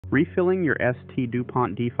Refilling your ST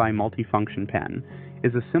Dupont Defi Multifunction pen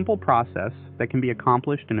is a simple process that can be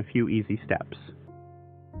accomplished in a few easy steps.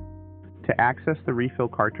 To access the refill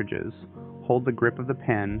cartridges, hold the grip of the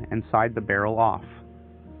pen and side the barrel off.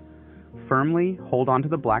 Firmly hold onto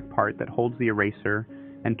the black part that holds the eraser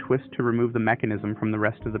and twist to remove the mechanism from the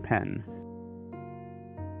rest of the pen.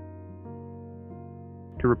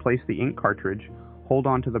 To replace the ink cartridge, hold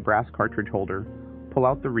onto the brass cartridge holder, pull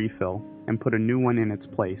out the refill, and put a new one in its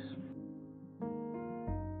place.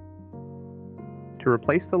 To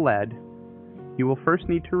replace the lead, you will first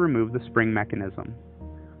need to remove the spring mechanism.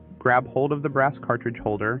 Grab hold of the brass cartridge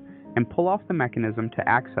holder and pull off the mechanism to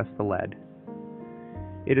access the lead.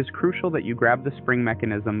 It is crucial that you grab the spring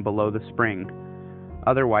mechanism below the spring,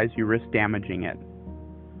 otherwise you risk damaging it.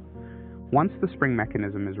 Once the spring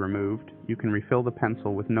mechanism is removed, you can refill the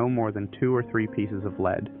pencil with no more than 2 or 3 pieces of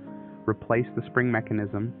lead. Replace the spring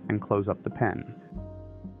mechanism and close up the pen.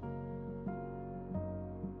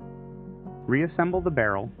 Reassemble the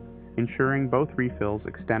barrel, ensuring both refills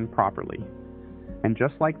extend properly. And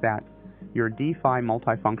just like that, your DeFi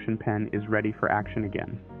multifunction pen is ready for action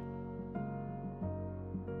again.